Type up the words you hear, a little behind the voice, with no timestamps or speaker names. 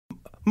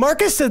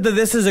Marcus said that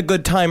this is a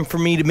good time for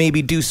me to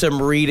maybe do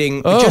some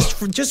reading,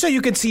 just so you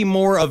can see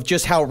more of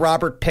just how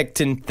Robert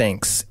Pickton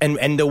thinks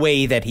and the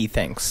way that he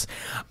thinks.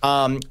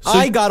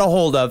 I got a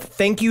hold of,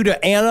 thank you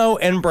to Anno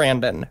and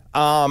Brandon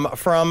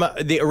from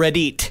the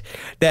Reddit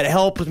that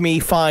helped me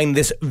find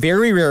this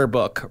very rare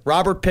book,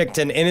 Robert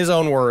Pickton, in his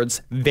own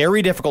words,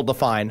 very difficult to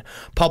find,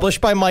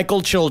 published by Michael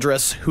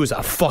Childress, who's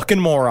a fucking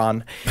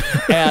moron.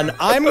 And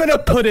I'm going to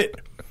put it,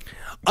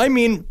 I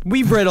mean,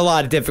 we've read a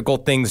lot of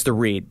difficult things to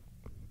read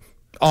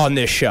on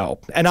this show,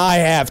 and I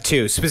have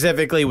too,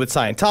 specifically with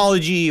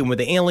Scientology and with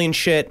the alien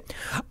shit.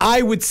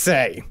 I would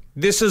say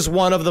this is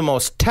one of the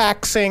most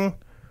taxing,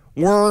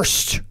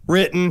 worst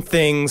written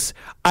things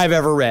I've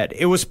ever read.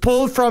 It was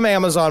pulled from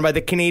Amazon by the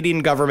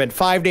Canadian government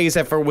 5 days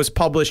after it was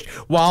published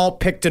while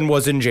Pickton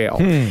was in jail.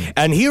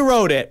 And he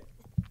wrote it.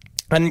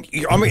 And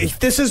I mean,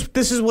 this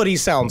is what he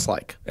sounds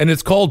like. And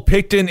it's called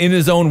Pickton in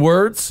his own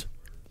words?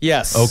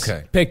 Yes.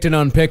 Okay. Pickton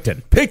on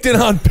Pickton. Pickton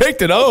on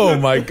Pickton. Oh,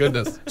 my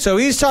goodness. So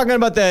he's talking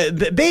about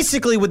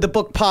basically what the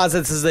book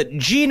posits is that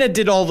Gina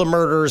did all the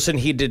murders and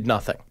he did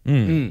nothing.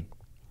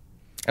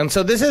 And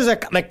so this is an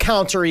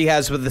encounter he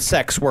has with the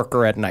sex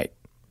worker at night.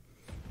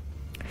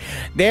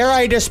 There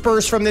I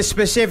dispersed from this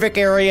specific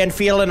area and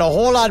feeling a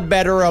whole lot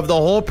better of the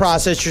whole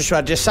process, so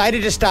I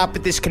decided to stop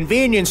at this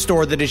convenience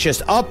store that is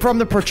just up from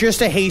the purchase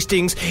to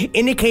Hastings,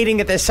 indicating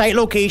that the site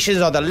location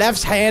is on the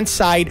left-hand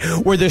side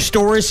where the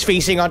store is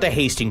facing onto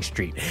Hastings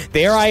Street.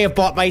 There I have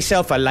bought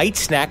myself a light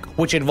snack,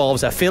 which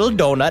involves a filled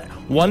donut,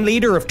 1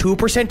 liter of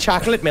 2%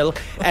 chocolate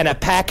milk, and a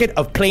packet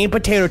of plain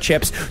potato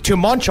chips to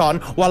munch on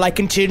while I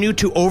continue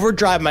to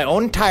overdrive my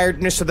own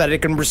tiredness so that I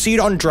can proceed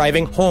on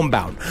driving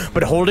homebound.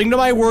 But holding to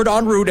my word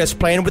en route as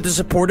planned with the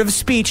supportive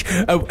speech,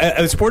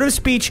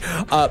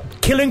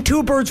 killing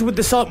two birds with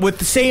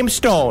the same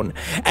stone,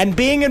 and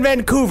being in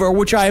Vancouver,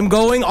 which I am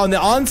going on the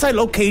on-site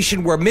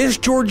location where Miss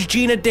George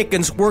Gina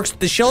Dickens works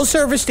at the Shell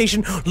service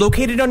station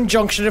located on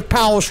junction of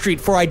Powell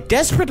Street, for I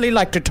desperately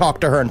like to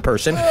talk to her in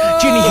person.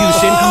 Ginny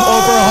Houston,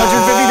 over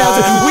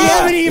 150,000. We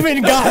haven't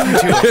even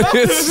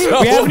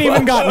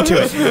gotten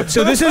to it.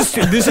 So this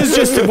is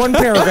just one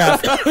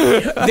paragraph.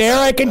 There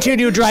I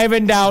continue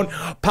driving down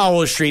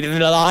Powell Street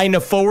in a line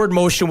of forward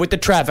motion with the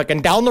traffic,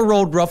 and down the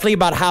road roughly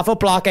about half a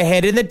block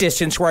ahead in the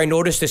distance where I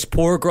notice this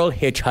poor girl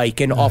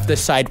hitchhiking off the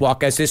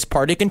sidewalk as this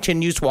party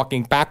continues,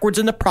 walking backwards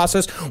in the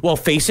process while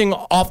facing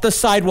off the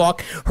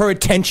sidewalk, her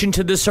attention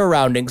to the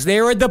surroundings.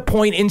 There at the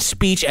point in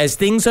speech as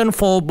things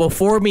unfold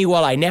before me,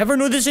 while I never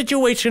knew the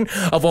situation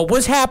of what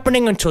was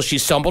happening until she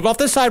stumbled off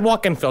the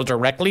sidewalk and fell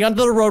directly onto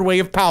the roadway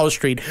of Powell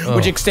Street,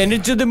 which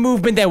extended to the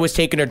movement that was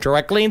taking her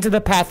directly into the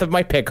path of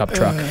my pickup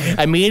truck.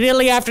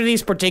 Immediately after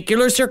these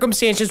particular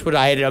circumstances, would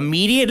I had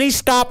immediately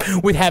stopped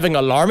with having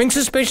alarming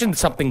suspicion that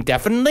something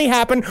definitely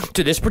happened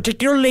to this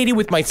particular lady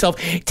with myself,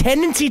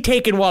 tendency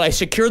taken while I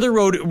secure the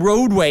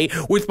roadway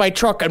with my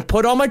truck and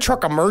put on my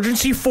truck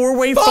emergency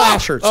four-way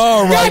flashers.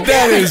 All right,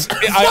 that is,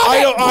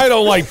 I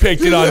don't like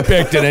Pickton on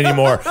Pickton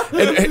anymore.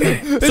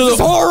 This is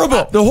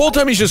horrible. The whole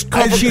time he's just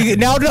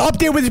now to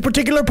update with this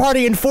particular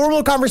party,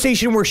 informal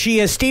conversation where she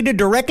has stated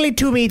directly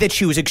to me that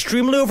she was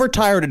extremely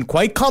overtired and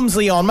quite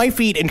clumsily on my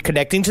feet, and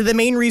connecting to the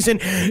main reason,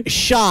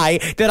 shy,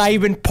 that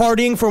I've been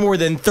partying for more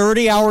than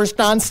 30 hours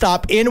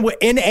nonstop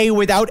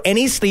without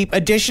any sleep.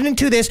 Addition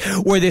to this,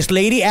 where this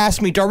lady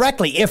asked me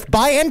directly if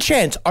by any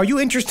chance are you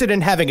interested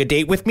in having a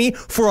date with me,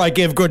 for I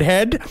give good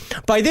head.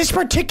 By this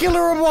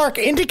particular remark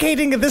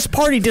indicating that this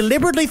party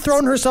deliberately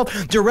thrown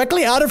herself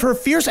directly out of her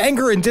fierce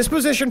anger and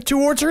disposition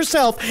towards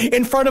herself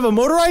in front of a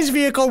motorized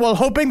vehicle while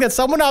hoping that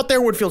someone out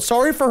there would feel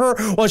sorry for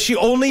her while she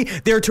only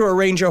there to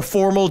arrange a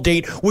formal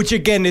date, which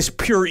again is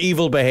pure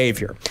evil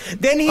behavior.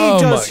 Then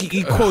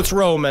he quotes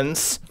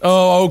Romans.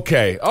 Oh,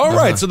 okay. All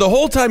right. So the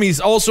whole time he's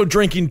also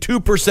drinking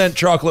 2%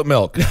 chocolate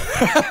milk.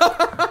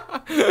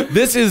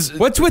 This is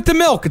what's with the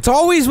milk? It's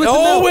always with the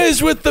milk.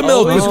 Always with the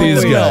milk with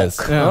these guys.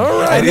 Yeah. All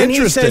right. And then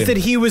he says that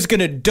he was going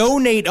to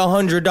donate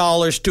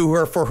 $100 to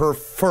her for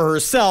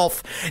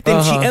herself.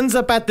 Then she ends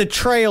up at the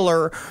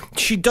trailer.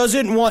 She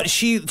doesn't want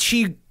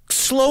she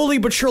slowly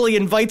but surely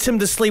invites him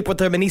to sleep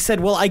with him, and he said,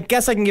 "Well, I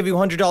guess I can give you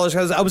 $100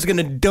 because I was going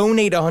to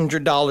donate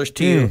 $100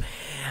 to you."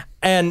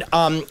 And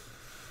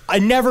I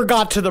never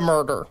got to the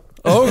murder.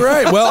 Oh,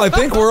 right. Well, I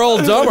think we're all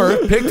dumber.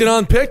 Pickton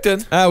on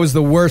Pickton. That was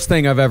the worst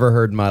thing I've ever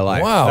heard in my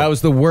life. Wow. That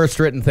was the worst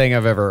written thing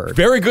I've ever heard.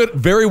 Very good.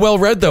 Very well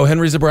read, though,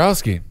 Henry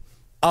Zabrowski.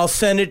 I'll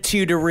send it to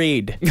you to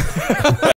read.